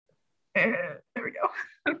There we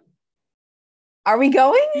go. Are we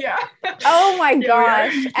going? Yeah. Oh my Yeah, we are.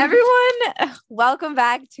 gosh. Everyone, welcome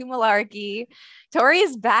back to Malarkey. Tori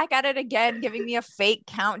is back at it again, giving me a fake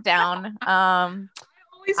countdown. I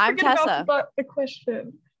always I'm forget about Tessa. the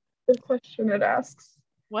question. The question it asks.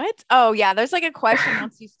 What? Oh yeah, there's like a question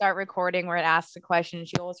once you start recording where it asks a question.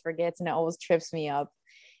 She always forgets and it always trips me up.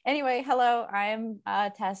 Anyway, hello, I'm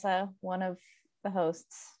Tessa, one of the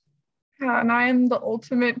hosts. Yeah, and I am the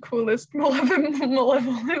ultimate coolest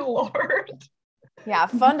malevolent lord. Yeah,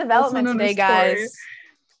 fun Also development known today, as Tori. guys.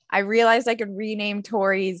 I realized I could rename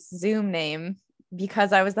Tori's Zoom name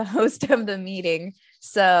because I was the host of the meeting.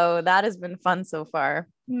 So that has been fun so far.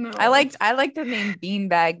 No. I liked the name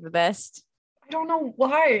Beanbag the best. I don't know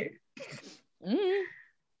why. Mm,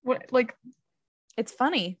 What like it's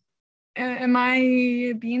funny. am I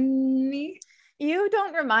beanie? You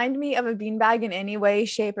don't remind me of a beanbag in any way,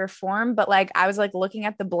 shape, or form, but like I was like looking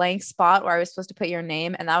at the blank spot where I was supposed to put your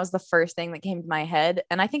name, and that was the first thing that came to my head.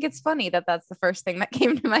 And I think it's funny that that's the first thing that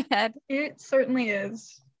came to my head. It certainly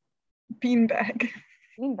is. Beanbag.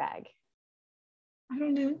 Beanbag. I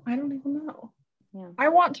don't know. I don't even know. Yeah. I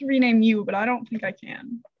want to rename you, but I don't think I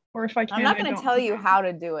can. Or if I can, I'm not I going don't to tell think you I how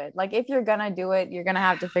to do it. Like, if you're going to do it, you're going to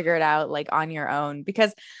have to figure it out like on your own.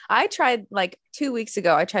 Because I tried like 2 weeks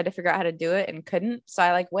ago, I tried to figure out how to do it and couldn't. So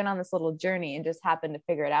I like went on this little journey and just happened to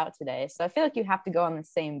figure it out today. So I feel like you have to go on the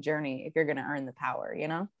same journey if you're going to earn the power, you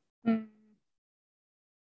know? can.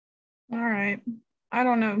 All right. I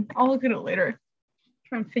don't know. I'll look at it later.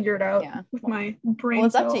 Try and figure it out Yeah. with my brain Well,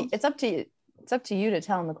 cells. it's up to you. It's up to you to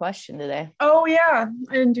tell them the question today. Oh yeah,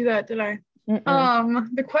 I didn't do that, did I? Mm-mm.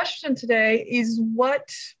 The question today is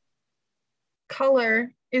what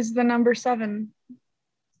color is the number 7?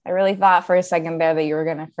 I really thought for a second there that you were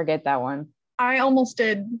going to forget that one. I almost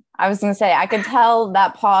did. I was going to say, I could tell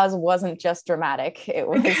that pause wasn't just dramatic. It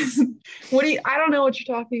was. I don't know what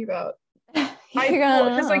you're talking about. You're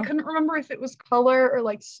gonna Because I couldn't remember if it was color or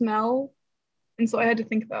like smell. And so I had to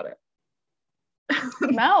think about it.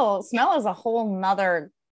 smell is a whole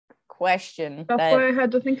nother question. That's why I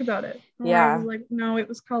had to think about it. Yeah. I was like, no, it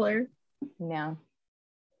was color. Yeah.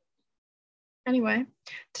 Anyway,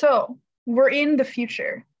 so we're in the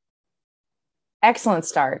future. Excellent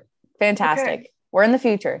start. Fantastic. Okay. We're in the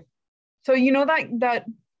future. So you know that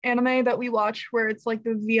anime that we watch where it's like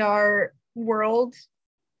the VR world,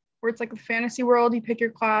 where it's like a fantasy world, you pick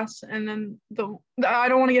your class, and then I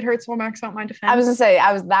don't want to get hurt, so I'll max out my defense. I was gonna say,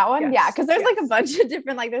 I was that one. Yes. Yeah, because there's like a bunch of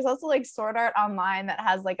different, like there's also like Sword Art Online that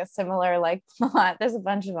has like a similar like plot. There's a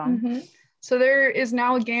bunch of them. Mm-hmm. So there is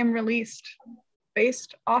now a game released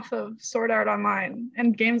based off of Sword Art Online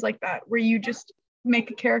and games like that, where you just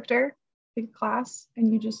make a character, pick a class,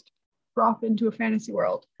 and you just drop into a fantasy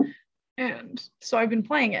world. And so I've been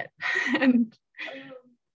playing it.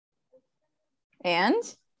 And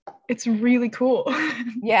it's really cool.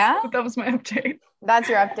 Yeah. That was my update. That's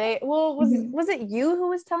your update. Well, was it you who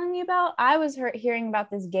was telling me about? I was hearing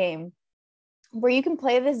about this game where you can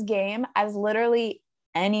play this game as literally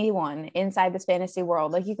anyone inside this fantasy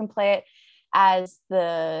world. Like you can play it as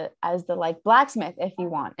the like blacksmith if you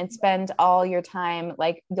want, and spend all your time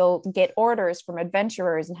like you'll get orders from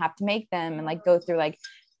adventurers and have to make them and like go through like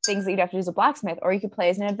things that you'd have to do as a blacksmith. Or you could play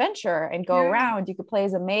as an adventurer and go around. You could play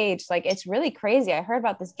as a mage. Like it's really crazy. I heard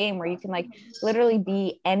about this game where you can like literally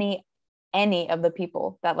be any of the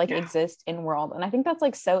people that like exist in world, and I think that's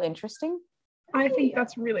like so interesting. I think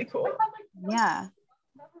that's really cool. Yeah,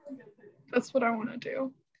 that's what I want to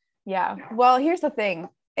do. Yeah, well, here's the thing.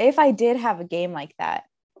 If I did have a game like that,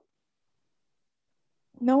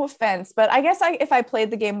 no offense, but I guess if I played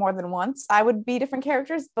the game more than once, I would be different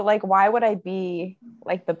characters. But like, why would I be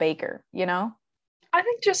like the baker, you know? I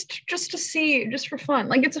think just to see, just for fun.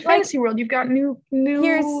 Like it's a fantasy world. You've got new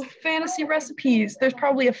fantasy recipes. There's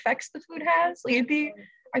probably effects the food has. Like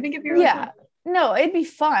I think if you're no, it'd be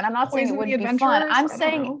fun. I'm not saying it would be fun.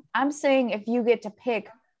 I'm saying if you get to pick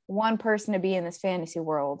one person to be in this fantasy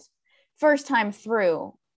world, first time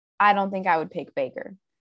through, I don't think I would pick Baker.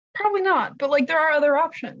 Probably not, but like there are other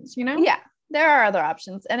options, you know? Yeah, there are other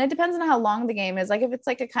options, and it depends on how long the game is. Like if it's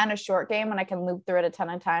like a kind of short game and I can loop through it a ton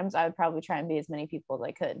of times, I would probably try and be as many people as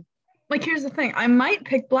I could. Like here's the thing, I might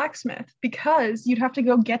pick blacksmith because you'd have to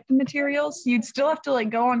go get the materials. So you'd still have to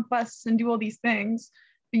like go on quests and do all these things,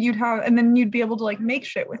 but and then you'd be able to like make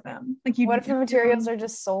shit with them. Like what if the materials are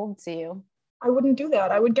just sold to you? I wouldn't do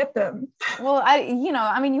that. I would get them. Well,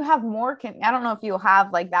 you have more. I don't know if you'll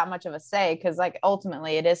have like that much of a say, because like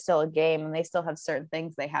ultimately it is still a game and they still have certain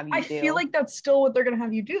things they have you do. I feel like that's still what they're going to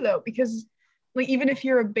have you do though, because like even if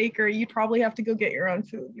you're a baker, you probably have to go get your own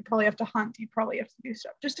food. You probably have to hunt. You probably have to do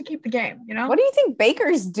stuff just to keep the game, you know? What do you think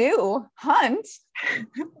bakers do? Hunt?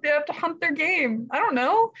 They have to hunt their game. I don't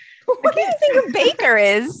know. What do you think a baker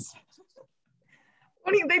is?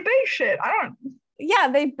 They bake shit. I don't. Yeah,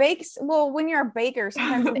 they bake. Well, when you're a baker,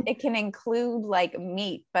 sometimes it can include like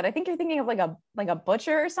meat, but I think you're thinking of like a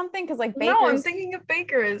butcher or something, because like bakers. No, I'm thinking of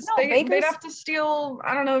bakers. No, They'd have to steal,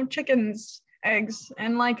 I don't know, chickens, eggs,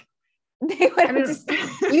 and like. They would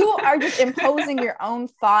you are just imposing your own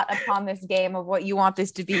thought upon this game of what you want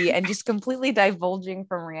this to be and just completely divulging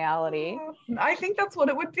from reality. I think that's what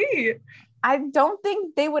it would be. I don't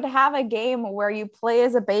think they would have a game where you play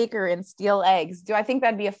as a baker and steal eggs. Do I think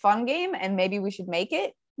that'd be a fun game and maybe we should make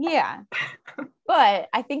it? Yeah. But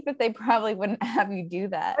I think that they probably wouldn't have you do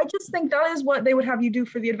that. I just think that is what they would have you do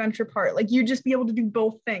for the adventure part. Like you'd just be able to do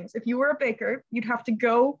both things. If you were a baker, you'd have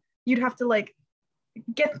to like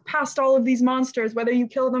get past all of these monsters. Whether you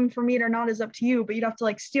kill them for meat or not is up to you, but you'd have to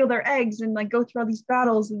like steal their eggs and like go through all these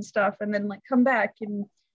battles and stuff and then like come back and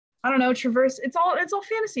I don't know, traverse. It's all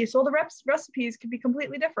fantasy, so all the recipes could be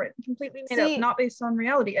completely different, completely made up, not based on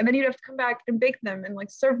reality. And then you'd have to come back and bake them and like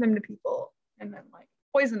serve them to people and then like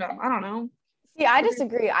poison them. I don't know. See, I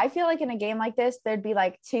disagree. I feel like in a game like this, there'd be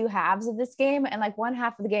like two halves of this game, and like one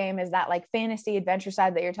half of the game is that like fantasy adventure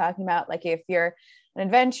side that you're talking about. Like if you're an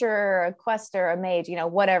adventurer, a quester, a mage, you know,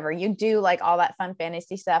 whatever, you do like all that fun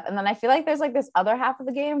fantasy stuff. And then I feel like there's like this other half of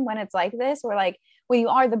the game when it's like this, where like when you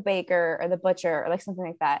are the baker or the butcher or like something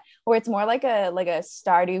like that, where it's more like a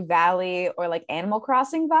Stardew Valley or like Animal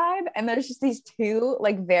Crossing vibe. And there's just these two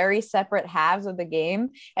like very separate halves of the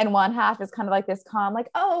game. And one half is kind of like this calm, like,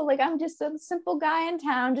 oh, like I'm just a simple guy in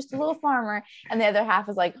town, just a little farmer. And the other half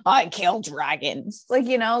is like, I kill dragons. Like,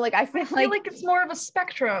 you know, like I feel like it's more of a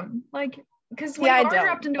spectrum. Like, because when you are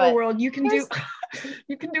wrapped into a world, you can do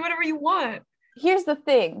whatever you want. Here's the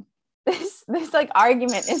thing. This like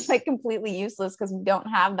argument is like completely useless because we don't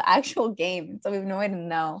have the actual game, so we have no way to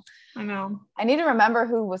know. I know. I need to remember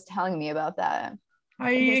who was telling me about that.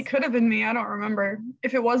 It could have been me. I don't remember.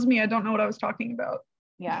 If it was me, I don't know what I was talking about.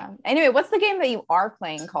 Yeah. Anyway, what's the game that you are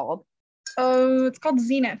playing called? It's called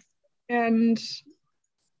Zenith, and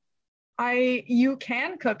you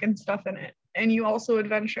can cook and stuff in it, and you also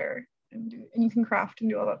adventure. And you can craft and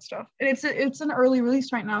do all that stuff. And it's an early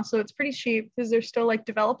release right now, so it's pretty cheap because they're still like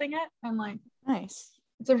developing it and like nice.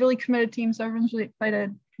 It's a really committed team, so everyone's really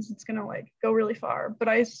excited because it's gonna like go really far. But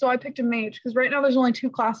I picked a mage because right now there's only 2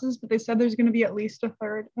 classes, but they said there's gonna be at least a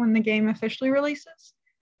third when the game officially releases.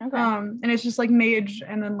 Okay. And it's just like mage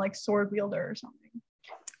and then like sword wielder or something.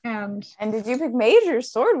 And did you pick mage or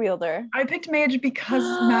sword wielder? I picked mage because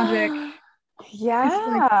magic.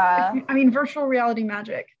 Yeah. Like, I mean virtual reality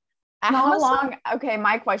magic. How long? Okay,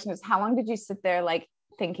 my question is, how long did you sit there like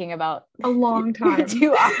thinking about? A long time.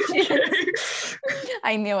 2 options.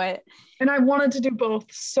 I knew it. And I wanted to do both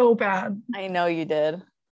so bad. I know you did.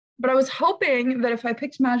 But I was hoping that if I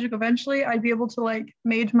picked magic eventually, I'd be able to like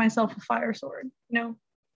mage myself a fire sword. You know?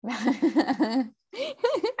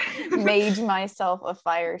 Mage myself a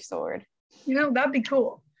fire sword. You know, that'd be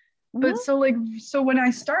cool. Mm-hmm. But so when I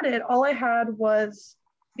started, all I had was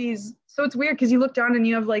these. So it's weird because you look down and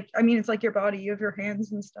you have like, I mean, it's like your body, you have your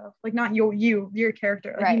hands and stuff. Like not your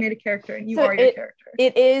character. Like right. You made a character and you are your character.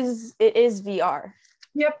 It is VR.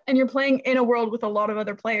 Yep. And you're playing in a world with a lot of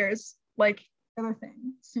other players, like other things.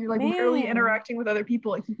 So you're like literally interacting with other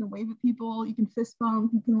people. Like you can wave at people, you can fist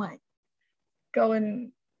bump, you can like go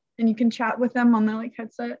and you can chat with them on the like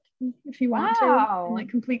headset if you want to and like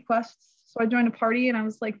complete quests. So I joined a party and I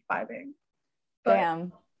was like vibing. But,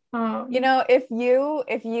 damn. You know, if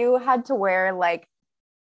you had to wear like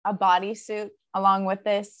a bodysuit along with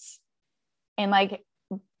this and like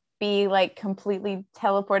be like completely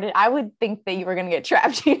teleported, I would think that you were gonna get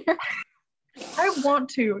trapped here. I want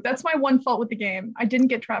to. That's my one fault with the game. I didn't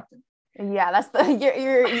get trapped. Yeah, that's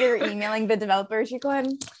you're emailing the developers. You're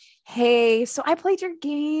going, hey, so I played your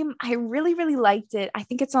game. I really, really liked it. I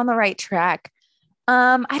think it's on the right track.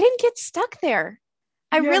 I didn't get stuck there.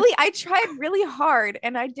 I tried really hard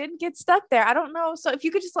and I didn't get stuck there. I don't know. So if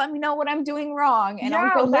you could just let me know what I'm doing wrong and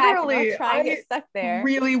I'll go back and I'll try and get stuck there. I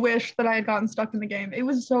really wish that I had gotten stuck in the game. It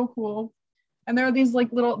was so cool. And there are these like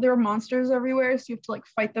there are monsters everywhere. So you have to like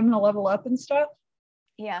fight them to level up and stuff.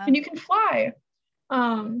 Yeah. And you can fly.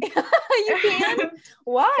 You can?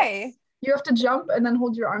 Why? You have to jump and then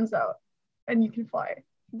hold your arms out and you can fly.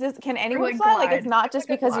 Can anyone fly? Like it's not just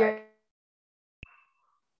because you're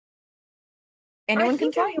anyone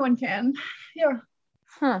can fly? Anyone can. Yeah.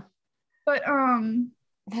 Huh. But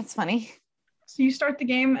that's funny. So you start the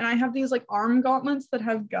game and I have these like arm gauntlets that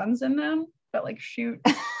have guns in them that like shoot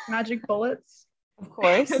magic bullets. Of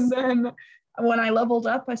course. And then when I leveled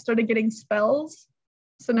up, I started getting spells.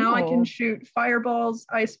 So now I can shoot fireballs,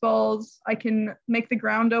 ice balls. I can make the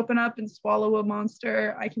ground open up and swallow a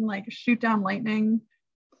monster. I can like shoot down lightning.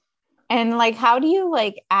 And like, how do you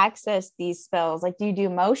like access these spells? Like, do you do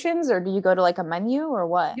motions or do you go to like a menu or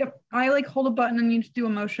what? Yep. I like hold a button and you do a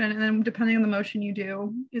motion. And then depending on the motion you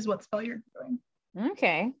do is what spell you're doing.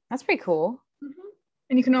 Okay. That's pretty cool. Mm-hmm.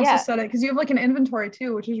 And you can also set it because you have like an inventory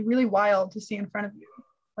too, which is really wild to see in front of you.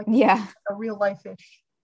 Like a real life-ish,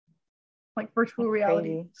 like virtual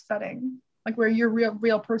reality setting, like where you're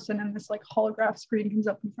real person and this like holograph screen comes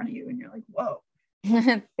up in front of you and you're like, whoa.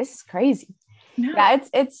 This is crazy. Yeah,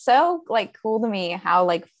 it's so like cool to me how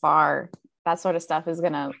like far that sort of stuff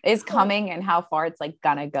is coming and how far it's like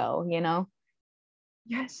gonna go, you know?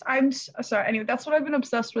 Yes, I'm sorry. Anyway, that's what I've been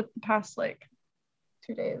obsessed with the past like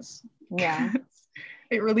 2 days. Yeah.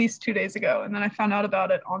 It released 2 days ago and then I found out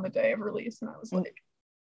about it on the day of release and I was like,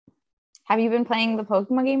 have you been playing the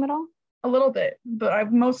Pokemon game at all? A little bit, but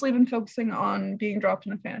I've mostly been focusing on being dropped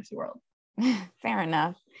in a fantasy world. Fair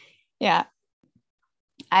enough. Yeah.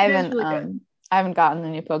 I haven't gotten the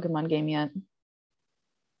new Pokemon game yet.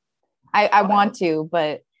 I want to,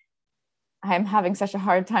 but I'm having such a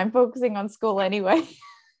hard time focusing on school anyway.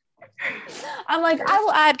 I'm like, I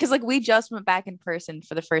will add, because like we just went back in person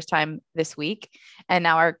for the first time this week and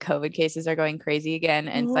now our COVID cases are going crazy again.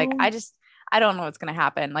 And it's like, I don't know what's going to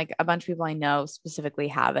happen. Like a bunch of people I know specifically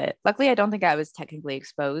have it. Luckily, I don't think I was technically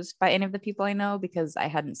exposed by any of the people I know because I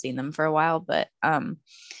hadn't seen them for a while, but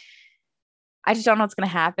I just don't know what's going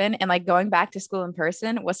to happen. And like going back to school in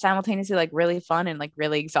person was simultaneously like really fun and like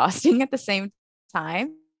really exhausting at the same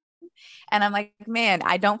time. And I'm like, man,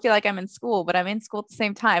 I don't feel like I'm in school, but I'm in school at the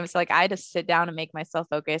same time. So like I just sit down and make myself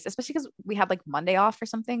focus, especially because we had like Monday off or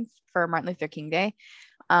something for Martin Luther King Day.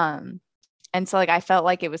 And so like I felt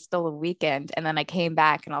like it was still a weekend. And then I came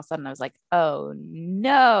back and all of a sudden I was like, oh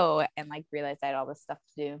no. And like realized I had all this stuff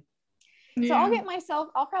to do. Yeah. So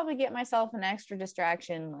I'll probably get myself an extra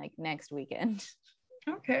distraction like next weekend.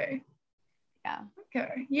 Okay. Yeah.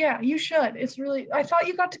 Okay. Yeah, you should. It's really, I thought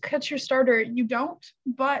you got to catch your starter. You don't,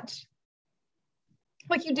 but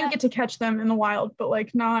like you do get to catch them in the wild, but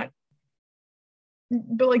like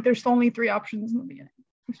there's only 3 options in the beginning.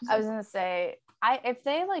 I was going to say, if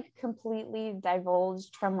they like completely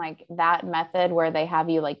divulged from like that method where they have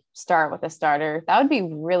you like start with a starter, that would be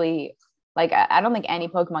really like, I don't think any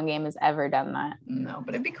Pokemon game has ever done that. No,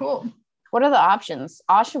 but it'd be cool. What are the options?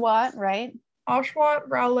 Oshawott, right? Oshawott,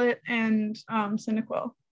 Rowlet, and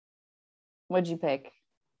Cyndaquil. What'd you pick?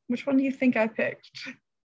 Which one do you think I picked?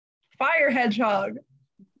 Fire Hedgehog.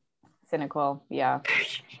 Cyndaquil, yeah.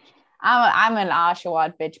 I'm an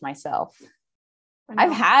Oshawott bitch myself.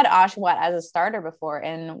 I've had Oshawott as a starter before,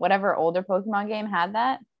 and whatever older Pokemon game had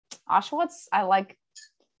that. Oshawott's, I like,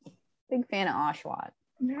 big fan of Oshawott.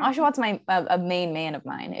 Yeah. Oshawott's a main man of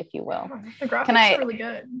mine, if you will. The graphics are really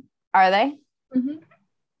good. Are they? Mm-hmm.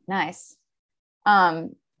 Nice.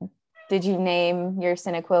 Did you name your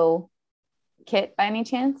Cyndaquil kit by any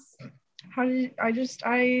chance? I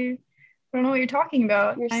don't know what you're talking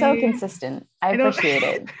about. You're so consistent. I appreciate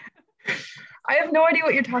it. I have no idea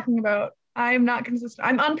what you're talking about. I am not consistent.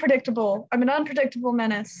 I'm unpredictable. I'm an unpredictable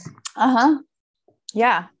menace.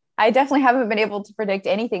 Yeah. I definitely haven't been able to predict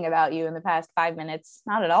anything about you in the past 5 minutes.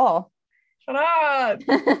 Not at all. Shut up.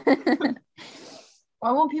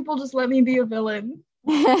 Why won't people just let me be a villain?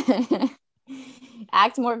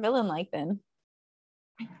 Act more villain-like then.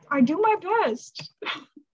 I do my best.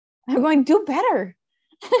 I'm going to do better.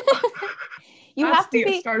 That's have to be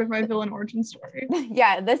the start of my villain origin story.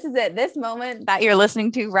 Yeah, this is it. This moment that you're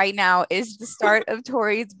listening to right now is the start of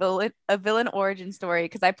Tori's villain origin story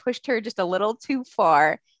because I pushed her just a little too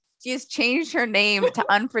far. She has changed her name to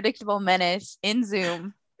Unpredictable Menace in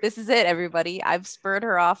Zoom. This is it, everybody. I've spurred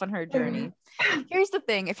her off on her journey. Here's the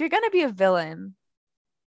thing. If you're going to be a villain,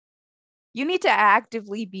 you need to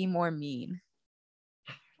actively be more mean.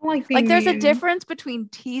 Like there's a difference between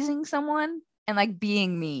teasing someone and like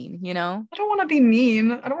being mean, you know? I don't want to be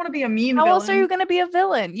mean. I don't want to be a mean How villain. else are you going to be a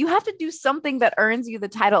villain? You have to do something that earns you the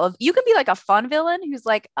title of, you can be like a fun villain who's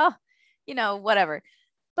like, oh, you know, whatever.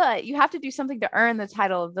 But you have to do something to earn the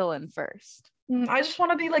title of villain first. I just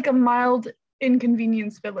want to be like a mild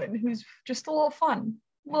inconvenience villain who's just a little fun.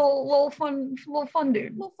 Little fun dude.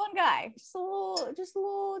 Little fun guy. Just a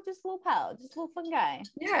little pal. Just a little fun guy.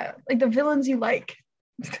 Yeah, like the villains you like.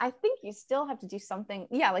 I think you still have to do something.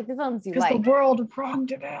 Yeah, like the villains you like. Because the world wronged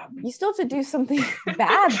them. You still have to do something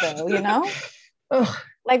bad though, you know? Ugh.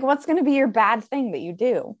 Like what's going to be your bad thing that you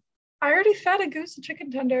do? I already fed a goose a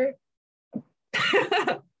chicken tender.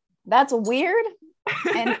 That's weird.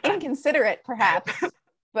 and inconsiderate, perhaps.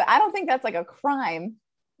 But I don't think that's like a crime.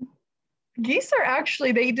 Geese are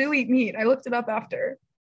actually, they do eat meat. I looked it up after.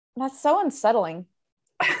 That's so unsettling.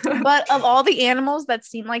 But of all the animals that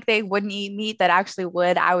seem like they wouldn't eat meat that actually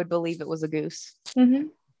would, I would believe it was a goose. Mm-hmm.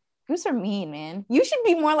 Goose are mean, man. You should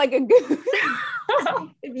be more like a goose.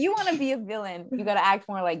 If you want to be a villain, you got to act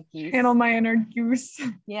more like geese. Channel my inner goose.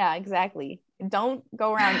 Yeah, exactly. Don't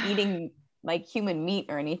go around eating like human meat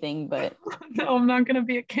or anything, but no, I'm not gonna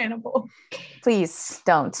be a cannibal. Please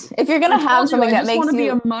don't. If you're gonna have something that makes you, I just want to be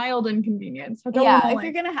a mild inconvenience. If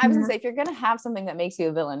you're gonna have something that makes you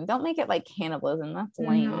a villain, don't make it like cannibalism. That's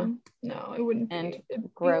lame. No, it wouldn't. And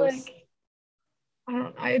it'd gross.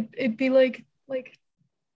 Be it'd be like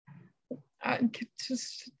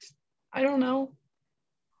just I don't know.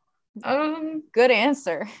 Good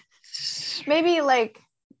answer. Maybe like,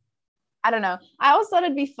 I don't know. I always thought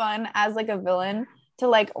it'd be fun as like a villain to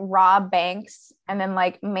like rob banks and then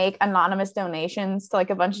like make anonymous donations to like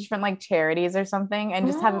a bunch of different like charities or something and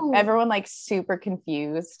just have everyone like super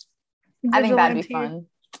confused. Vigilante. I think that'd be fun.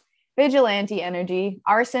 Vigilante energy.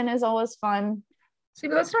 Arson is always fun. See,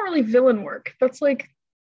 but that's not really villain work. That's like,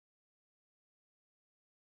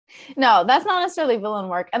 no, that's not necessarily villain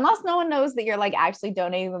work unless no one knows that you're like actually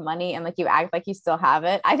donating the money and like you act like you still have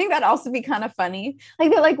it. I think that'd also be kind of funny.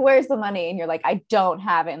 Like they're like, where's the money? And you're like, I don't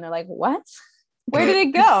have it. And they're like, what? Where did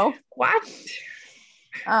it go? What?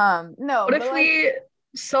 No. What if we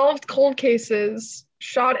solved cold cases,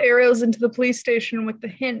 shot arrows into the police station with the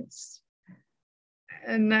hints,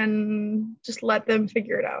 and then just let them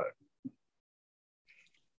figure it out?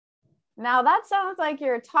 Now that sounds like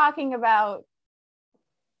you're talking about,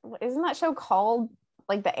 isn't that show called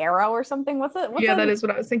like The Arrow or something? That is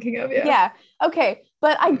what I was thinking of. Yeah. Okay.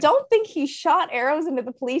 But I don't think he shot arrows into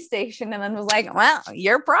the police station and then was like, well,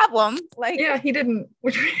 your problem. Like, yeah, he didn't.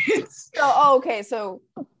 Which means okay. So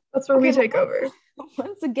that's where we take over.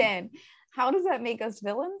 Once again, how does that make us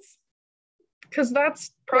villains? Because that's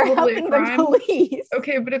probably a crime. The police.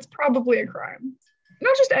 Okay, but it's probably a crime.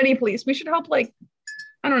 Not just any police. We should help like,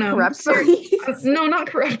 I don't know. Corrupt police? No, not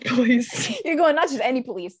corrupt police. You're going not just any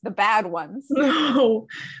police, the bad ones. No,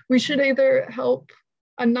 we should either help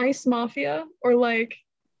a nice mafia or like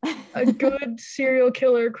a good serial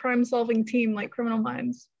killer crime-solving team like Criminal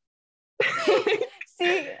Minds.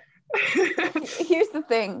 See, here's the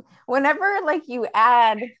thing. Whenever like you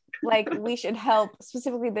add like we should help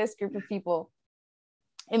specifically this group of people,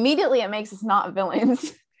 immediately it makes us not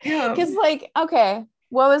villains. Yeah. Because like, okay.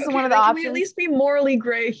 What was one of the options? Can we at least be morally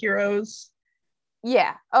gray heroes?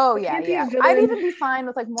 Yeah. Oh, yeah. I'd even be fine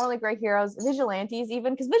with like morally gray heroes, vigilantes,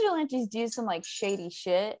 even because vigilantes do some like shady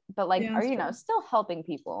shit, but like are still helping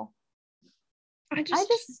people. I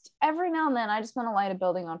just every now and then I just want to light a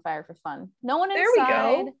building on fire for fun. No one inside. There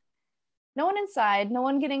we go. No one inside. No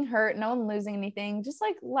one getting hurt. No one losing anything. Just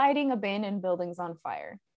like lighting abandoned buildings on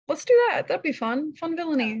fire. Let's do that. That'd be fun. Fun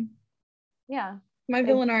villainy. Yeah. My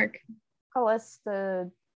villain arc. Call us the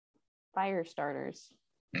fire starters.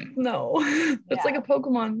 No, that's like a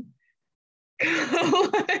Pokemon.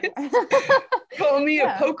 Call me a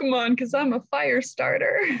Pokemon because I'm a fire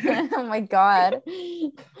starter. Oh my god,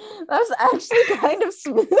 that was actually kind of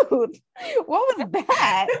smooth. What was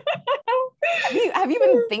that? Have you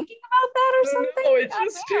been thinking about that or something? No, it's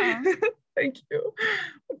just thank you.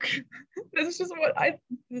 This is just what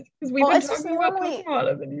because we've been talking about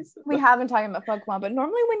Pokemon, and then you said we have been talking about Pokemon, but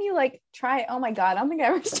normally when you like try, oh my god, I don't think I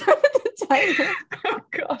ever started the timer. Oh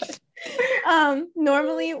god.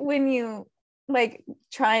 Normally when you like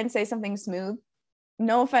try and say something smooth,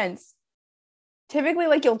 no offense, typically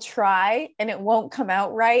like you'll try and it won't come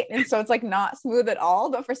out right, and so it's like not smooth at all,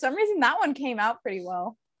 but for some reason that one came out pretty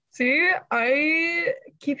well. See, I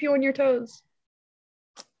keep you on your toes.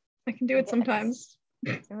 I can do it sometimes.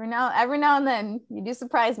 Every now and then you do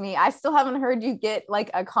surprise me. I still haven't heard you get like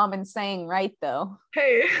a common saying right though.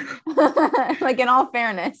 Hey. Like in all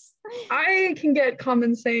fairness. I can get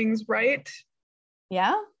common sayings right.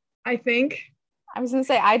 Yeah? I think. I was gonna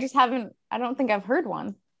say I don't think I've heard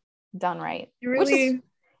one done right. You really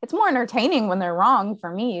it's more entertaining when they're wrong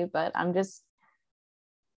for me, but I'm just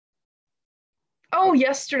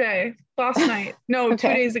last night. No,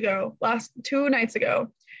 okay. 2 nights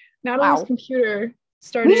ago. Natalie's computer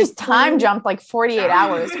started. We just time jumped like 48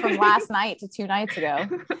 hours from last night to 2 nights ago.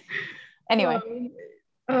 Anyway.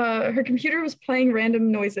 Her computer was playing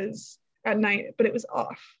random noises at night, but it was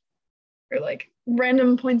off. Or like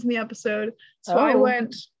random points in the episode. So I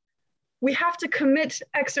went, we have to commit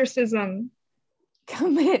exorcism.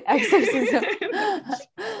 Commit exorcism.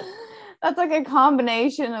 That's like a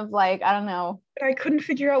combination of like, I don't know. I couldn't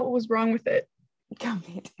figure out what was wrong with it.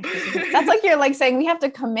 Commit exorcism. That's like you're like saying we have to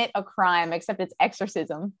commit a crime, except it's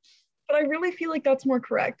exorcism. But I really feel like that's more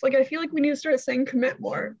correct. Like I feel like we need to start saying commit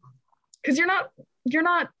more. Because you're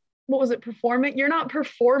not what was it, performing? You're not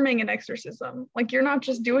performing an exorcism. Like you're not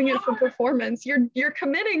just doing it for performance. You're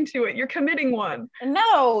committing to it. You're committing one.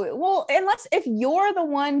 No, well, unless if you're the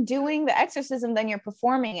one doing the exorcism, then you're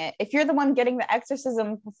performing it. If you're the one getting the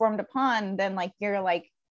exorcism performed upon, then like you're like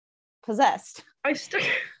possessed. I still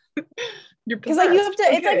because like you have to,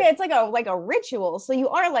 okay. It's like a ritual, so you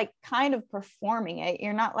are like kind of performing it.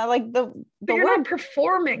 You're not like the you're not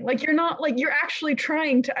performing, like you're not like you're actually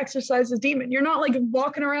trying to exorcise a demon. You're not like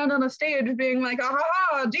walking around on a stage being like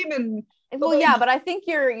ah demon. Well, yeah, but I think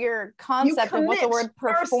your concept of what the word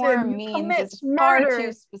perform means is far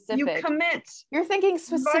too specific. You're thinking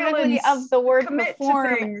specifically of the word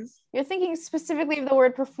perform. You're thinking specifically of the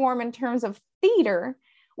word perform in terms of theater,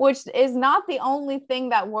 which is not the only thing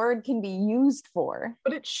that word can be used for.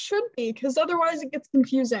 But it should be, because otherwise it gets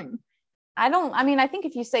confusing. I think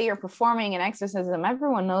if you say you're performing an exorcism,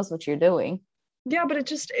 everyone knows what you're doing. Yeah, but if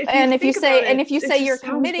you say you're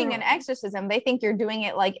committing an exorcism, they think you're doing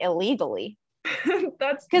it like illegally.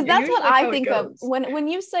 That's what I think of when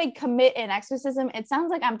you say commit an exorcism. It sounds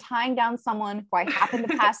like I'm tying down someone who I happen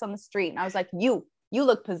to pass on the street, and I was like, you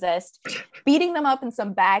look possessed, beating them up in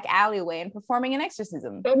some back alleyway and performing an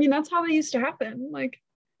exorcism. I mean, that's how they used to happen. Like,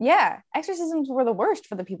 yeah, exorcisms were the worst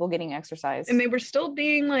for the people getting exorcised. And they were still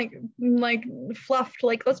being like fluffed,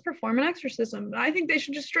 like, let's perform an exorcism. I think they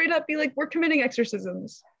should just straight up be like, we're committing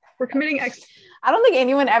exorcisms. We're committing I don't think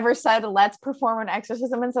anyone ever said, let's perform an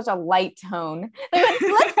exorcism in such a light tone. They went,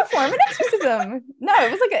 let's perform an exorcism. No,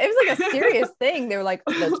 it was like a serious thing. They were like,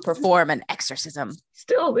 let's perform an exorcism.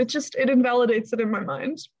 Still, it invalidates it in my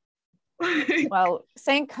mind. Well,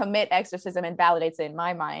 saying commit exorcism invalidates it in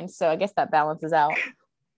my mind. So I guess that balances out.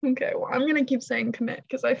 Okay, well, I'm gonna keep saying commit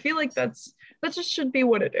because I feel like that just should be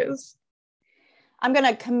what it is. I'm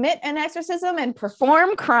gonna commit an exorcism and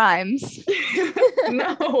perform crimes.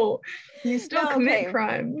 No, you still commit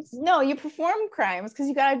crimes. No, you perform crimes because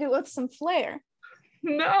you gotta do it with some flair.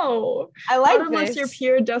 No, I like not unless you're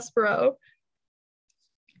Pierre Despereaux.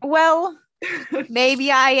 Well,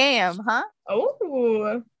 maybe I am, huh?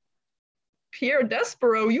 Oh, Pierre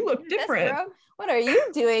Despereaux, you look different. Despereaux? What are you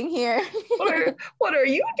doing here? What are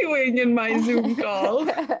you doing in my Zoom call?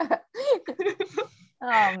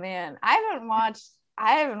 Oh man, I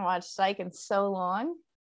haven't watched Psych in so long.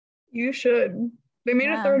 You should. They made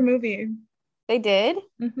a third movie. They did?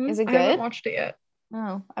 Mm-hmm. Is it good? I haven't watched it yet.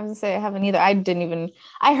 Oh, I was gonna say I haven't either.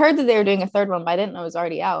 I heard that they were doing a third one, but I didn't know it was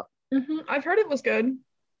already out. Mm-hmm. I've heard it was good.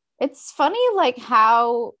 It's funny like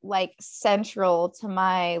how like central to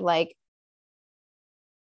my like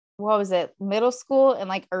what was it, middle school and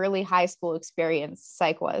like early high school experience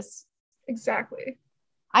Psych was. Exactly.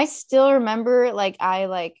 I still remember like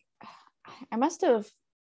I must have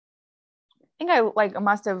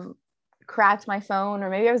cracked my phone, or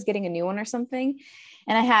maybe I was getting a new one or something,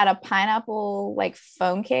 and I had a pineapple like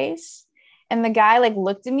phone case, and the guy like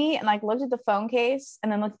looked at me and like looked at the phone case and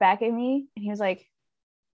then looked back at me and he was like,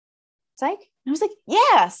 Psych? And I was like,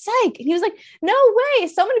 yeah, Psych. And he was like, no way,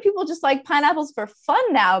 so many people just like pineapples for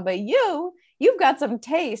fun now, but you've got some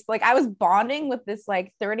taste. Like I was bonding with this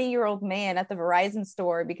like 30-year-old man at the Verizon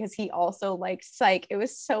store because he also liked Psych. It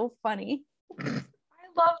was so funny.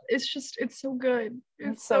 It's so good.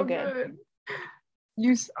 It's so good.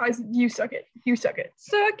 You suck it. You suck it.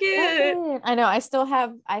 Suck it. I know. I still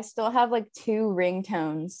have like 2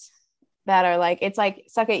 ringtones that are like, it's like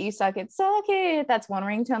suck it, you suck it, suck it. That's one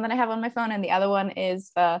ringtone that I have on my phone, and the other one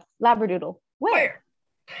is Labradoodle. Where?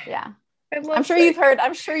 Yeah. I'm sure you've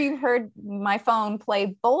heard my phone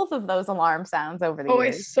play both of those alarm sounds over the years. Oh,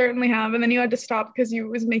 I certainly have. And then you had to stop because it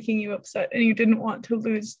was making you upset and you didn't want to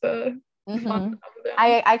lose the fun of them.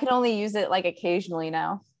 I can only use it like occasionally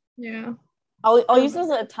now. Yeah. I'll use it as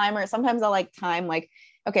a timer. Sometimes I'll like time like,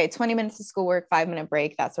 okay, 20 minutes of schoolwork, 5-minute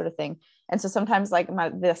break, that sort of thing. And so sometimes like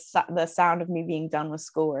the sound of me being done with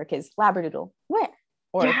schoolwork is Labradoodle. Where?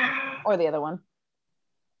 Or the other one.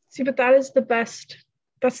 See, but that is the best.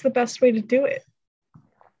 That's the best way to do it.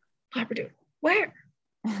 Labradoodle. Where?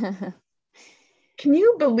 Can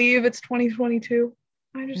you believe it's 2022?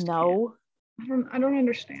 I just no. I don't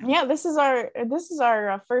understand. Yeah, this is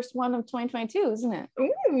our first one of 2022, isn't it?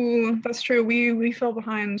 Ooh, that's true. We fell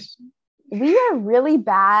behind. We are really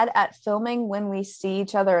bad at filming when we see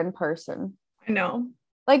each other in person. I know.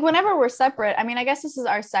 Like whenever we're separate, I mean, I guess this is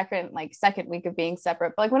our second week of being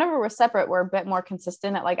separate, but like whenever we're separate, we're a bit more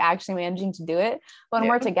consistent at like actually managing to do it. But when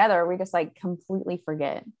we're together, we just like completely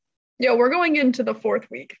forget. Yeah, we're going into the 4th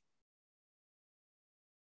week.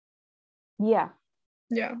 Yeah.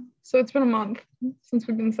 Yeah. So it's been a month since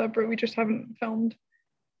we've been separate. We just haven't filmed.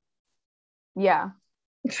 Yeah.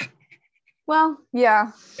 Well,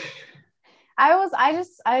 yeah.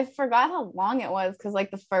 I forgot how long it was because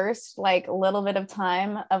like the first like little bit of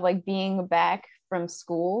time of like being back from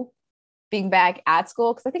school, being back at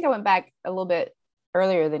school, because I think I went back a little bit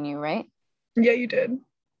earlier than you, right? Yeah, you did.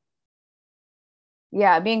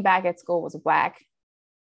 Yeah, being back at school was whack.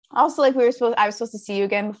 Also, like I was supposed to see you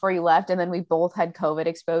again before you left, and then we both had COVID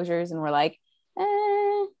exposures, and we're like,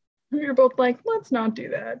 We were both like, let's not do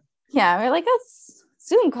that. yeah, we're like, let's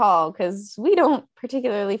Zoom call because we don't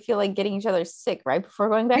particularly feel like getting each other sick right before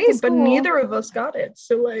going back to school. But neither of us got it.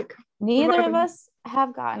 So like neither of us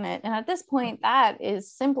have gotten it. And at this point, that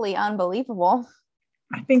is simply unbelievable.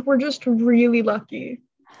 I think we're just really lucky.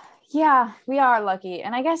 Yeah, we are lucky.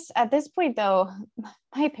 And I guess at this point, though,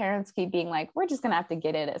 my parents keep being like, we're just going to have to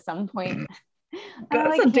get it at some point.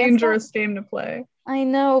 That's like, a dangerous game to play. I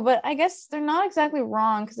know, but I guess they're not exactly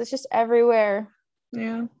wrong because it's just everywhere.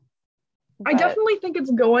 Yeah. But I definitely think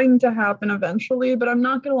it's going to happen eventually, but I'm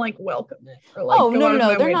not going to like welcome it or like go out of my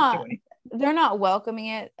way to do anything. They're not welcoming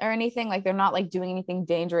it or anything. Like they're not like doing anything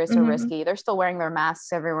dangerous or risky. They're still wearing their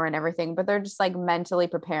masks everywhere and everything, but they're just like mentally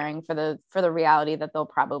preparing for the reality that they'll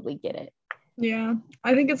probably get it. Yeah,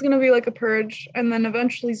 I think it's gonna be like a purge, and then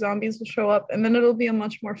eventually zombies will show up, and then it'll be a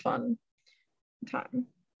much more fun time.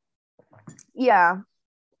 Yeah,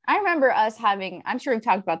 I remember us having. I'm sure we've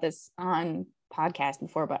talked about this on podcast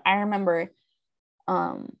before, but I remember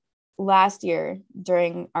last year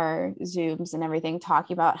during our Zooms and everything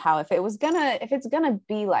talking about how if it's gonna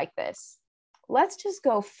be like this, let's just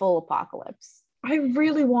go full apocalypse. I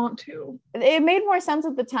really want to. It made more sense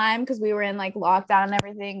at the time because we were in like lockdown and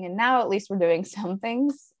everything, and now at least we're doing some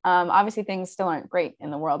things. Obviously things still aren't great in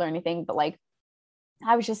the world or anything, but like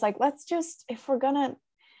I was just like, let's just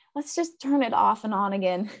turn it off and on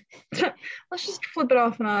again. Let's just flip it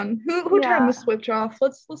off and on. Who turned the switch off?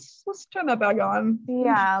 Let's turn that back on.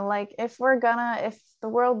 Yeah, like if the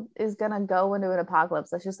world is gonna go into an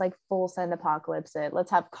apocalypse, let's just like full send apocalypse it. Let's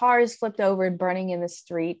have cars flipped over and burning in the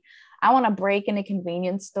street. I want to break into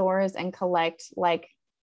convenience stores and collect like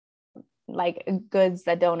goods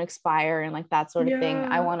that don't expire and like that sort of thing.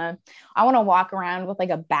 I want to walk around with like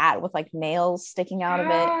a bat with like nails sticking out of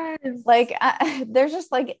it. Like there's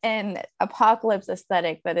just like an apocalypse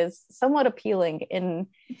aesthetic that is somewhat appealing and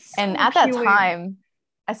at that time,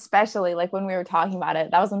 especially like when we were talking about it,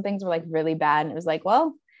 that was when things were like really bad and it was like,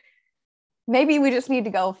 well, maybe we just need to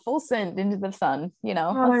go full send into the sun, you know.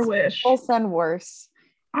 I wish full send worse.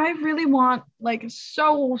 I really want like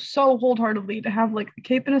so wholeheartedly to have like a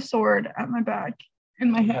cape and a sword at my back and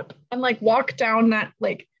my hip and like walk down that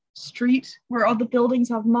like street where all the buildings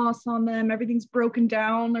have moss on them, everything's broken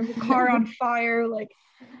down, there's a car on fire, like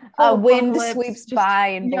a wind sweeps by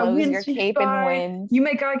and blows your cape in wind. You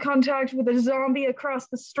make eye contact with a zombie across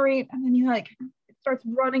the street and then you like it starts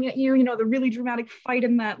running at you, you know, the really dramatic fight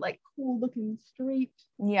in that like cool looking street.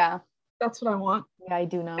 Yeah, that's what I want. Yeah, I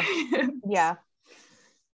do know. Yeah,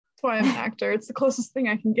 why I'm an actor. It's the closest thing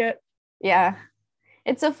I can get. Yeah,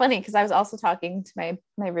 it's so funny because I was also talking to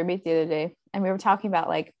my roommate the other day and we were talking about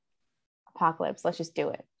like apocalypse, let's just do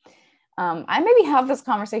it. I maybe have this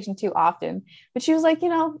conversation too often, but she was like, you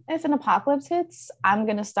know, if an apocalypse hits, I'm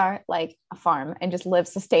gonna start like a farm and just live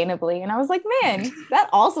sustainably. And I was like, man,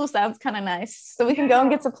 that also sounds kind of nice, so we can go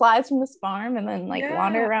and get supplies from this farm and then like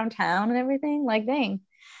wander around town and everything. Like, dang,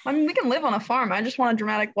 I mean, we can live on a farm. I just want a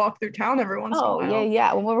dramatic walk through town every once in a while.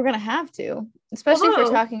 Yeah. Well, we're gonna have to, especially if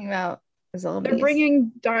we're talking about zombies.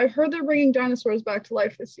 I heard they're bringing dinosaurs back to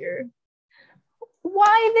life this year.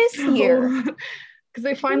 Why this year? Because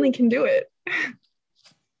they finally can do it.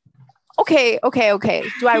 Okay.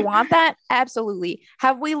 Do I want that? Absolutely.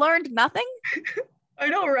 Have we learned nothing? I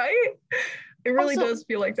know, right? It really does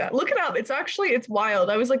feel like that. Look it up. It's wild.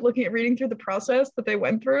 I was like reading through the process that they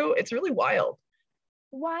went through. It's really wild.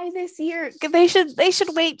 Why this year? They should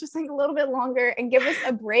wait just like a little bit longer and give us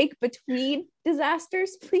a break between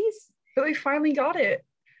disasters, please. But they finally got it.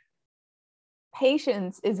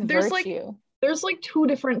 Patience is virtue. There's like two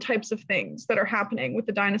different types of things that are happening with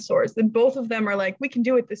the dinosaurs. Then both of them are like, we can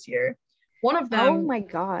do it this year. One of them, oh my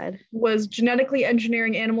God, was genetically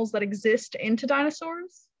engineering animals that exist into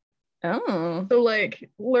dinosaurs. Oh. So like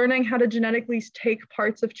learning how to genetically take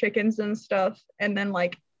parts of chickens and stuff and then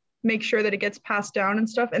like make sure that it gets passed down and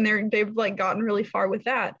stuff. And they've like gotten really far with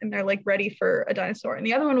that and they're like ready for a dinosaur. And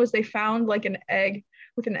the other one was they found like an egg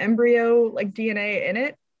with an embryo like DNA in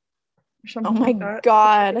it. Or something oh my like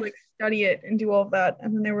God. So they, like study it and do all of that.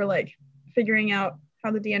 And then they were like figuring out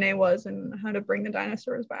how the DNA was and how to bring the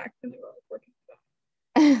dinosaurs back. And they were like working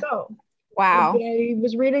with that. So Wow. But I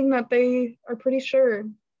was reading that they are pretty sure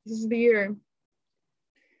this is the year.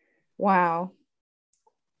 Wow.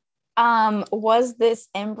 Was this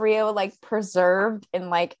embryo like preserved in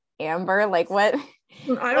like amber? Like what? I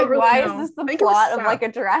don't Like really why know. is this the I think it was plot of like a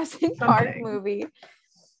sap, Jurassic Park something. movie?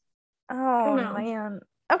 I don't Oh know. man.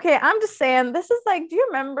 Okay, I'm just saying this is like, do you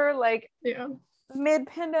remember like Yeah.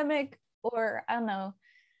 mid-pandemic or I don't know,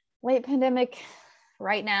 late pandemic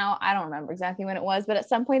right now? I don't remember exactly when it was, but at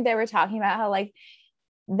some point they were talking about how like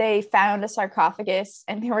they found a sarcophagus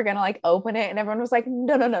and they were gonna like open it and everyone was like,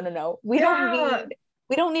 no, no, no, no, no. We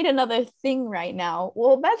don't need another thing right now.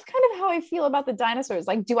 Well, that's kind of how I feel about the dinosaurs.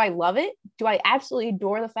 Like, do I love it? Do I absolutely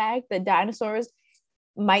adore the fact that dinosaurs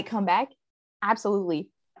might come back? Absolutely.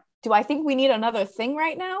 Do I think we need another thing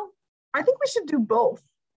right now? I think we should do both.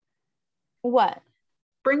 What?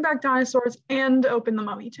 Bring back dinosaurs and open the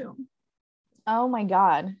mummy tomb. Oh my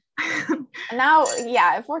God. Now,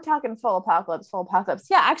 yeah, if we're talking full apocalypse.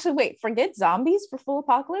 Yeah, actually, wait, forget zombies for full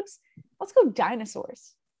apocalypse. Let's go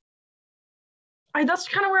dinosaurs. That's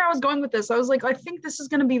kind of where I was going with this. I was like, I think this is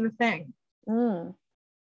going to be the thing.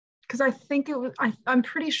 Because I think I'm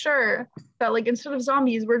pretty sure that like instead of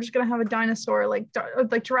zombies, we're just going to have a dinosaur like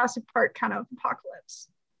Jurassic Park kind of apocalypse.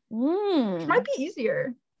 It might be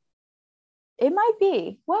easier. It might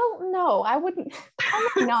be. Well, no, I wouldn't.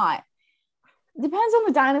 Probably not. Depends on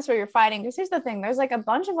the dinosaur you're fighting. Because here's the thing: there's like a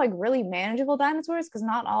bunch of like really manageable dinosaurs. Because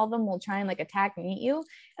not all of them will try and like attack and eat you. And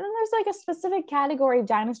then there's like a specific category of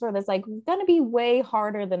dinosaur that's like gonna be way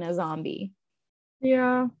harder than a zombie.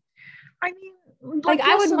 Yeah, I mean, like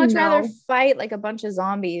I would much rather no. fight like a bunch of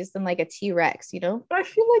zombies than like a T-Rex. You know? But I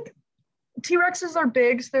feel like T-Rexes are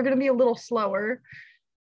big, so they're gonna be a little slower.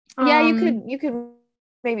 Yeah, you could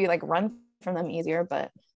maybe like run from them easier, but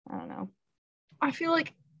I don't know. I feel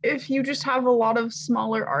like if you just have a lot of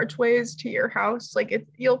smaller archways to your house, like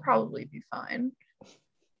you'll probably be fine.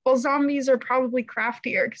 Well, zombies are probably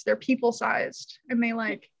craftier because they're people-sized and they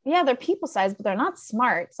like. Yeah, they're people-sized, but they're not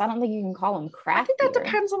smart. So I don't think you can call them craftier. I think that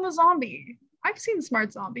depends on the zombie. I've seen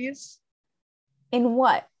smart zombies. In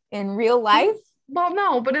what? In real life? Well,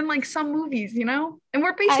 no, but in like some movies, you know? And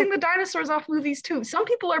we're basing the dinosaurs off movies too. Some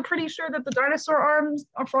people are pretty sure that the dinosaur arms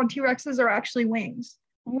on T-Rexes are actually wings.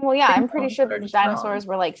 Well, yeah, I'm pretty sure that the dinosaurs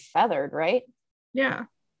were like feathered, right? Yeah.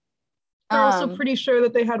 They're also pretty sure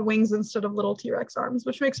that they had wings instead of little T-Rex arms,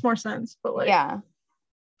 which makes more sense. But like, yeah.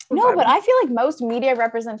 No, but I feel like most media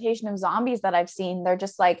representation of zombies that I've seen, they're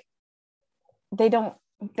just like,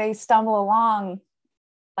 they stumble along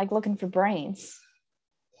like looking for brains.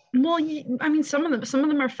 Well, I mean, some of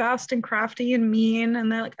them are fast and crafty and mean,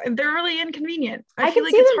 and they're really inconvenient. I feel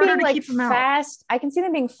like it's harder to keep them fast. I can see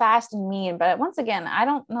them being fast and mean, but once again, I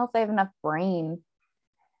don't know if they have enough brain.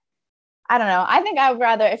 I don't know. I think I would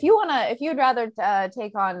rather, if you'd rather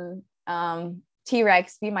take on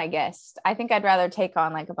T-Rex, be my guest. I think I'd rather take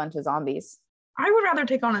on like a bunch of zombies. I would rather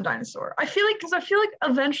take on a dinosaur. I feel like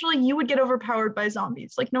eventually you would get overpowered by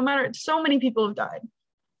zombies. Like no matter, so many people have died.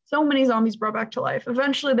 So many zombies brought back to life.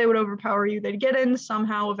 Eventually they would overpower you. They'd get in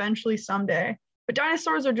somehow, eventually, someday. But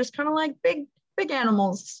dinosaurs are just kind of like big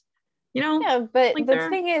animals, you know? Yeah, but like the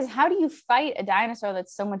thing is, how do you fight a dinosaur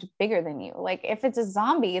that's so much bigger than you? Like if it's a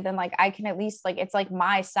zombie, then like I can at least like, it's like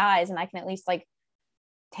my size and I can at least like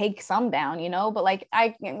take some down, you know? But like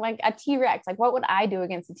like a T-Rex, like what would I do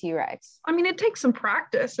against a T-Rex? I mean, it takes some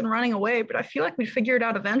practice and running away, but I feel like we'd figure it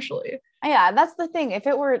out eventually. Yeah, that's the thing. If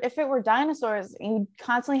it were dinosaurs, you'd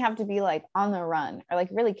constantly have to be like on the run or like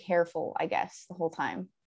really careful, I guess, the whole time.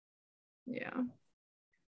 Yeah,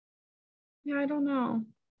 I don't know.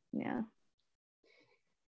 Yeah.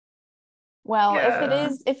 Well,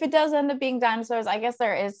 if it does end up being dinosaurs, I guess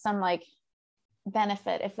there is some like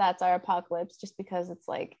benefit if that's our apocalypse, just because it's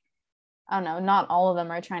like, I don't know, not all of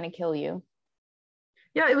them are trying to kill you.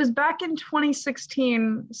 Yeah, it was back in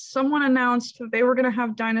 2016. Someone announced that they were going to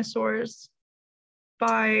have dinosaurs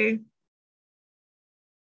by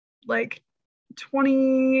like I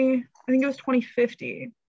think it was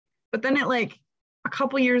 2050. But then a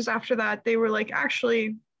couple years after that, they were like,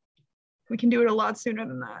 actually, we can do it a lot sooner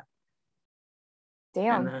than that.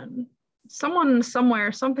 Damn. And then someone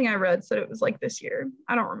somewhere, something I read said it was like this year.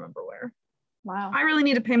 I don't remember where. Wow. I really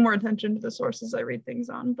need to pay more attention to the sources I read things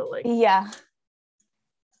on, but like. Yeah.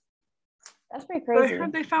 That's pretty crazy. I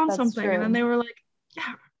heard they found something true. And then they were like,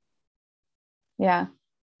 yeah. Yeah.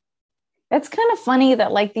 It's kind of funny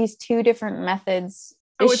that like these two different methods.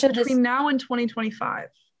 It's between now and 2025.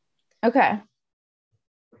 Okay.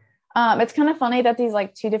 It's kind of funny that these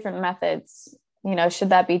like two different methods, you know, should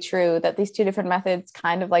that be true, that these two different methods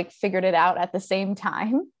kind of like figured it out at the same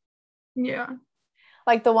time. Yeah.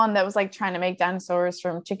 Like the one that was like trying to make dinosaurs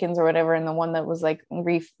from chickens or whatever, and the one that was like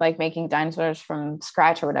like making dinosaurs from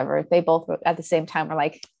scratch or whatever. They both at the same time were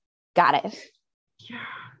like, got it. Yeah.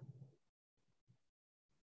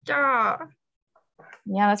 Yeah.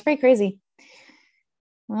 Yeah, that's pretty crazy.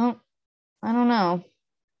 Well, I don't know.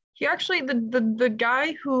 He actually, the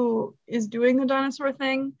guy who is doing the dinosaur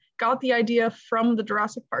thing got the idea from the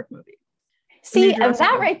Jurassic Park movie. See,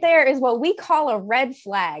 that right there is what we call a red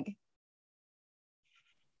flag.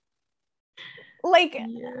 Like,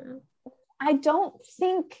 yeah. I don't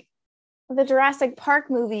think the Jurassic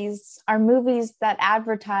Park movies are movies that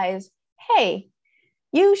advertise, hey,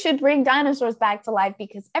 you should bring dinosaurs back to life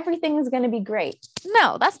because everything is going to be great.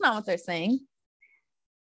 No, that's not what they're saying.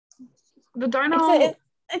 The dino...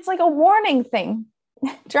 It's like a warning thing.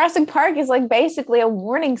 Jurassic Park is like basically a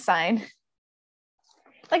warning sign.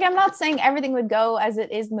 Like, I'm not saying everything would go as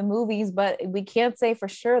it is in the movies, but we can't say for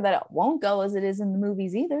sure that it won't go as it is in the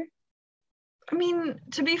movies either. I mean,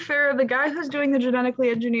 to be fair, the guy who's doing the genetically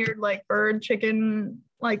engineered like bird, chicken,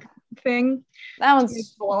 like thing, that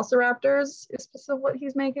one's velociraptors is what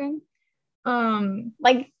he's making.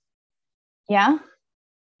 Like, yeah.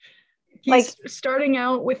 He's starting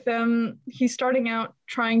out with them. He's starting out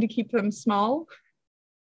trying to keep them small.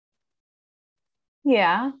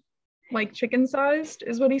 Yeah. Like chicken sized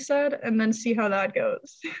is what he said, and then see how that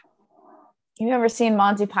goes. You ever seen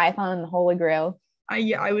Monty Python and the Holy Grail?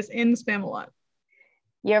 I was in Spamalot.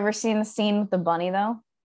 You ever seen the scene with the bunny though?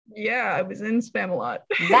 Yeah, I was in Spamalot.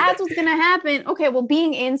 That's what's gonna happen. Okay, well,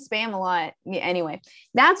 being in Spamalot, anyway,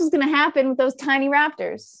 that's what's gonna happen with those tiny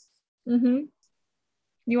raptors. Mm-hmm.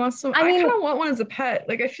 You want some? I kind of want one as a pet.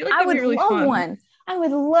 Like, I feel like that'd be really fun. I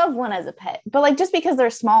would love one as a pet, but like just because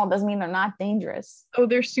they're small doesn't mean they're not dangerous. Oh,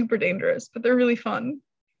 they're super dangerous, but they're really fun.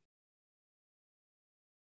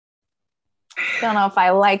 Don't know if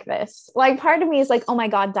I like this. Like, part of me is like, oh my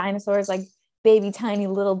god, dinosaurs, like baby tiny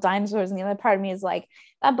little dinosaurs, and the other part of me is like,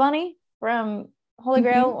 that bunny from Holy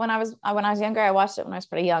Grail. When I was younger, I watched it when I was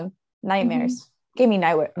pretty young. Nightmares. Gave me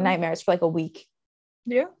nightmares for like a week.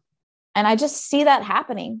 Yeah. And I just see that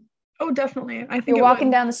happening. Oh, definitely. I think you're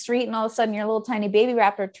walking down the street and all of a sudden your little tiny baby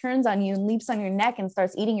raptor turns on you and leaps on your neck and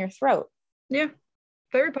starts eating your throat. Yeah,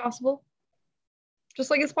 very possible. Just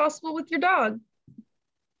like it's possible with your dog.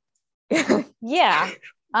 Yeah.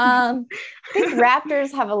 I think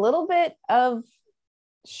raptors have a little bit of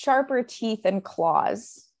sharper teeth and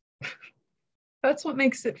claws. That's what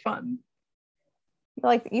makes it fun.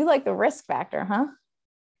 You like the risk factor, huh?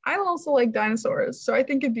 I also like dinosaurs, so I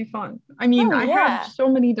think it'd be fun. I mean, I have so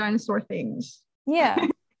many dinosaur things. Yeah,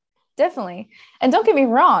 definitely. And don't get me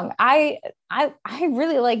wrong, I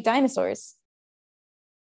really like dinosaurs.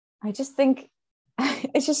 I just think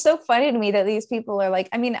it's just so funny to me that these people are like,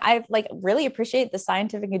 I mean, I like really appreciate the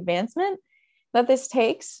scientific advancement that this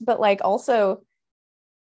takes, but like also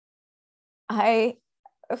I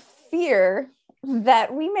fear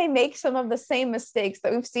that we may make some of the same mistakes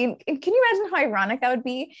that we've seen. Can you imagine how ironic that would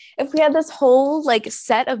be if we had this whole like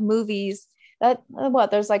set of movies that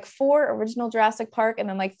there's like 4 original Jurassic Park and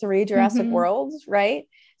then like 3 Jurassic Worlds, right?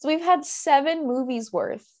 So we've had 7 movies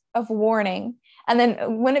worth of warning. And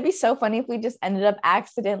then wouldn't it be so funny if we just ended up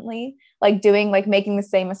accidentally like making the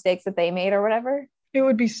same mistakes that they made or whatever? It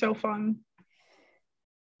would be so fun.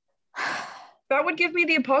 That would give me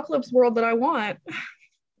the apocalypse world that I want.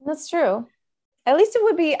 That's true. At least it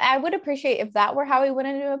would be, I would appreciate if that were how we went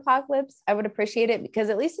into apocalypse. I would appreciate it because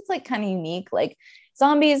at least it's like kind of unique. Like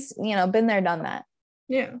zombies, been there, done that.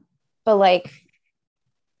 Yeah. But like,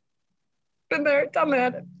 been there, done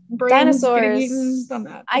that. Dinosaurs, eaten, done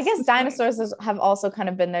that. I guess dinosaurs have also kind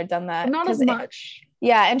of been there, done that. But not as much.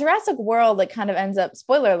 Yeah, in Jurassic World, it kind of ends up,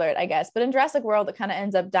 spoiler alert, I guess, but in Jurassic World, it kind of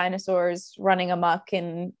ends up dinosaurs running amok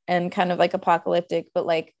and kind of like apocalyptic, but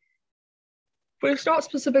like. But it's not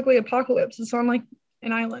specifically apocalypse. It's on like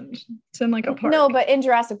an island. It's in like a park. No, but in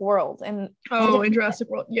Jurassic World. In Jurassic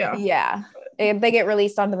World, yeah. Yeah, they get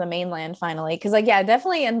released onto the mainland finally. Because like, yeah,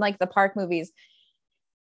 definitely in like the park movies,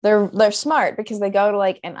 they're smart because they go to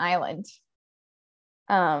like an island.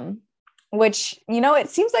 Which, it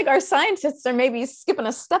seems like our scientists are maybe skipping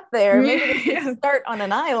a step there. Maybe they should start on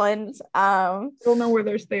an island. Don't know where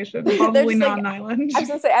they're stationed. Probably not an island. I was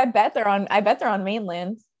gonna say, I bet they're on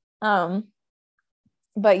mainland.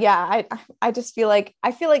 But yeah, I just feel like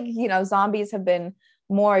zombies have been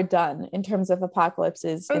more done in terms of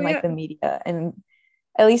apocalypses in like the media, and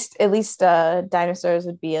at least dinosaurs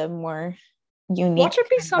would be a more unique. Watch it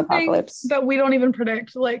be something apocalypse that we don't even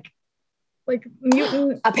predict, like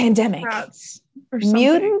mutant a pandemic cats or something.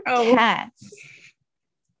 Mutant cats.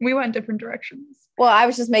 We went different directions. Well, I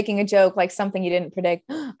was just making a joke, like something you didn't predict.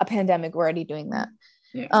 A pandemic, we're already doing that.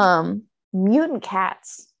 Yeah. Mutant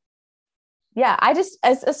cats. Yeah, I just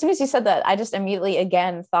as soon as you said that, I just immediately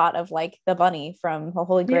again thought of like the bunny from the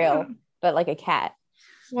Holy Grail, but like a cat.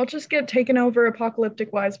 We'll just get taken over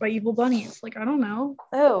apocalyptic wise by evil bunnies. Like, I don't know.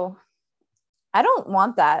 Oh, I don't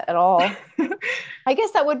want that at all. I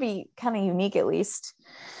guess that would be kind of unique at least.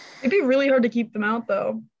 It'd be really hard to keep them out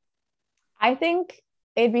though. I think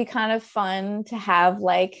it'd be kind of fun to have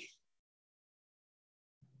like,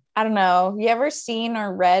 I don't know, you ever seen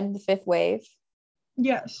or read The Fifth Wave?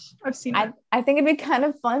 Yes, I've seen it. I think it'd be kind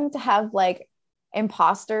of fun to have like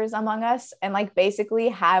imposters among us and like basically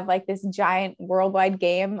have like this giant worldwide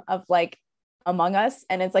game of like Among Us.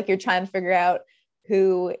 And it's like you're trying to figure out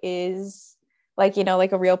who is like, you know,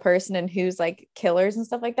 like a real person and who's like killers and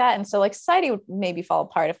stuff like that. And so like society would maybe fall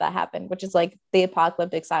apart if that happened, which is like the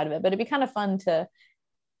apocalyptic side of it. But it'd be kind of fun to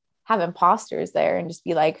have imposters there and just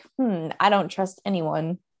be like, I don't trust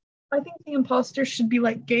anyone. I think the imposters should be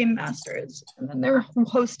like game masters, and then they're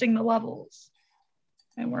hosting the levels,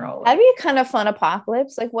 and we're all like, that'd be a kind of fun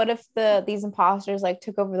apocalypse. Like, what if these imposters like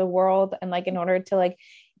took over the world, and like in order to like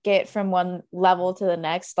get from one level to the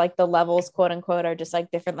next, like the levels, quote unquote, are just like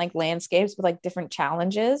different like landscapes with like different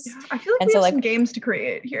challenges. yeah, I feel like and we so have like some games to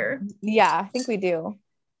create here. Yeah, I think we do.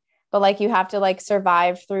 But like you have to like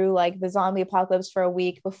survive through like the zombie apocalypse for a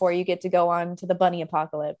week before you get to go on to the bunny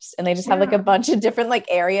apocalypse. And they just have like a bunch of different like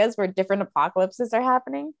areas where different apocalypses are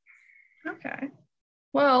happening. Okay.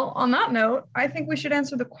 Well, on that note, I think we should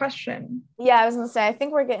answer the question. Yeah, I was gonna say, I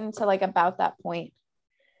think we're getting to like about that point.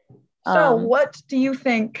 So what do you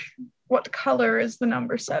think? What color is the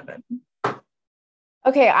number 7?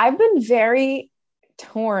 Okay, I've been very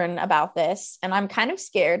torn about this and I'm kind of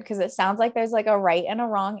scared because it sounds like there's like a right and a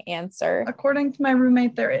wrong answer. According to my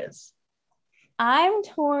roommate, there is. I'm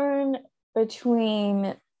torn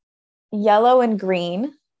between yellow and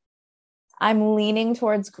green. I'm leaning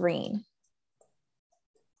towards green.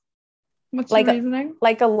 What's like your reasoning?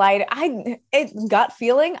 Like a light, gut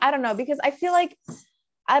feeling. I don't know, because I feel like,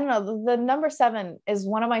 I don't know, the number 7 is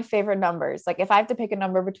one of my favorite numbers. Like if I have to pick a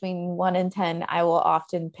number between 1 and 10, I will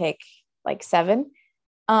often pick like 7.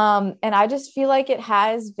 And I just feel like it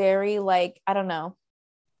has very like, I don't know,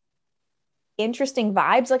 interesting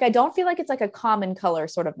vibes. Like I don't feel like it's like a common color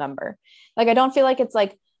sort of number. Like I don't feel like it's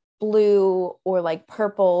like blue or like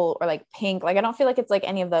purple or like pink. Like I don't feel like it's like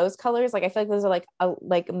any of those colors. Like I feel like those are like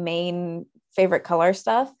like main favorite color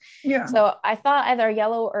stuff. Yeah. So I thought either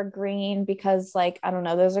yellow or green because like, I don't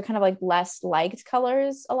know, those are kind of like less liked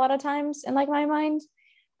colors a lot of times in like my mind.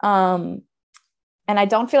 And I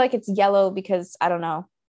don't feel like it's yellow because I don't know,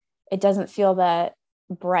 it doesn't feel that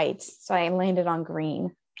bright. So I landed on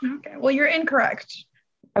green. Okay. Well, you're incorrect.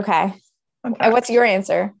 Okay. What's your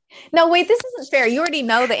answer? No, wait, this isn't fair. You already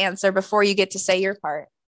know the answer before you get to say your part.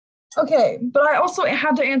 Okay, but I also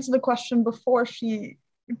had to answer the question before she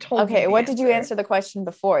told me. Okay, what did you answer the question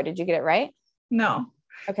before? Did you get it right? No.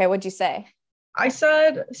 Okay, what'd you say? I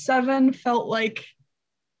said 7 felt like,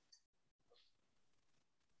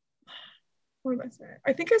 what did I say?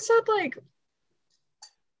 I think I said like,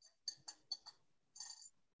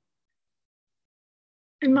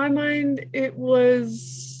 in my mind, it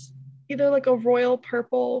was either like a royal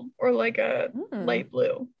purple or like a light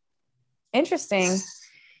blue. Interesting.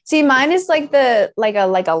 See, mine is like the like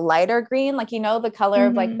a lighter green, like you know the color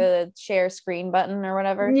of like the share screen button or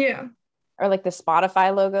whatever. Yeah. Or like the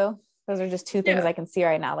Spotify logo. Those are just two things I can see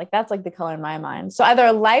right now. Like that's like the color in my mind. So either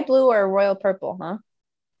a light blue or a royal purple, huh?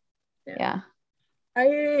 Yeah.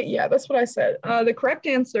 Yeah, that's what I said. The correct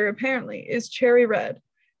answer apparently is cherry red.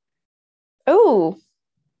 Oh.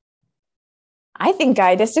 I think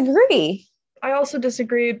I disagree. I also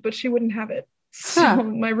disagreed, but she wouldn't have it. So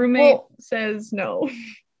my roommate says no.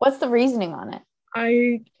 What's the reasoning on it?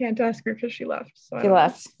 I can't ask her because she left. So she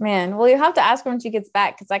left. Man, well, you have to ask her when she gets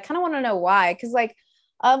back because I kind of want to know why. Because like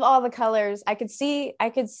of all the colors, I could see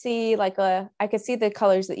the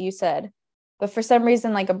colors that you said, but for some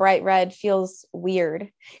reason, like a bright red feels weird.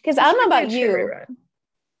 Because I don't know about you. Red.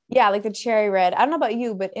 Yeah, like the cherry red. I don't know about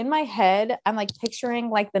you, but in my head, I'm like picturing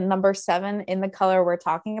like the number 7 in the color we're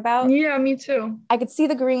talking about. Yeah, me too. I could see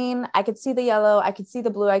the green, I could see the yellow, I could see the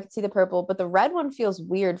blue, I could see the purple, but the red one feels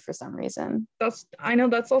weird for some reason. I know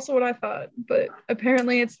that's also what I thought, but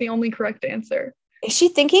apparently it's the only correct answer. Is she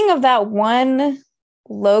thinking of that one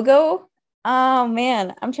logo? Oh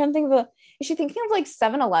man, I'm trying to think is she thinking of like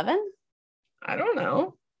 7-Eleven? I don't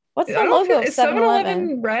know. What's the logo of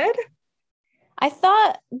 7-Eleven red? I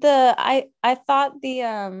thought that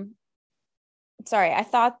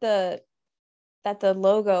the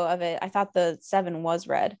logo of it, I thought the 7 was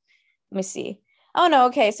red. Let me see. Oh no,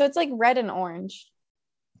 okay. So it's like red and orange.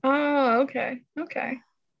 Oh, okay. Okay.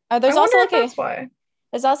 There's I also wonder like if that's why.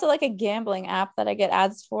 there's also like a gambling app that I get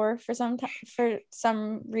ads for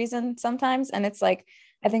some reason sometimes, and it's like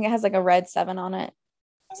I think it has like a red 7 on it.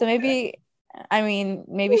 So Okay. maybe, I mean,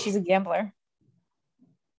 maybe she's a gambler.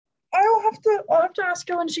 I'll have to ask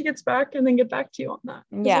her when she gets back and then get back to you on that.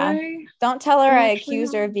 Because Yeah. I Don't tell her don't I actually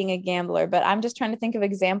accused her know. of being a gambler, but I'm just trying to think of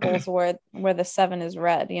examples where the 7 is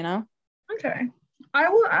red, you know? Okay. I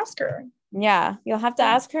will ask her. Yeah, you'll have to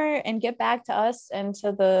Yeah. ask her and get back to us and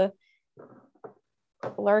to the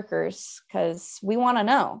lurkers because we want to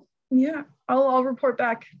know. Yeah. I'll report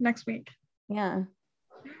back next week. Yeah.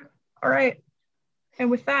 All right. And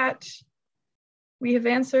with that, we have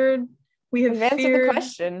answered, we have We've answered the feared,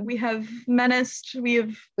 question. we have menaced, we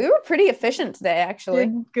were pretty efficient today, actually.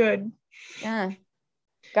 did good. Yeah.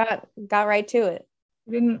 Got right to it.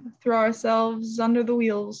 We didn't throw ourselves under the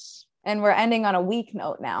wheels. And we're ending on a weak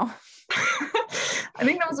note now. I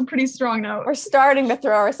think that was a pretty strong note. We're starting to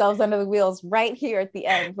throw ourselves under the wheels right here at the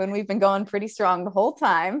end when we've been going pretty strong the whole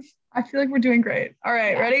time. I feel like we're doing great. All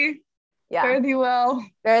right, ready? Yeah. Fare thee well.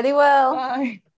 Fare thee well. Bye.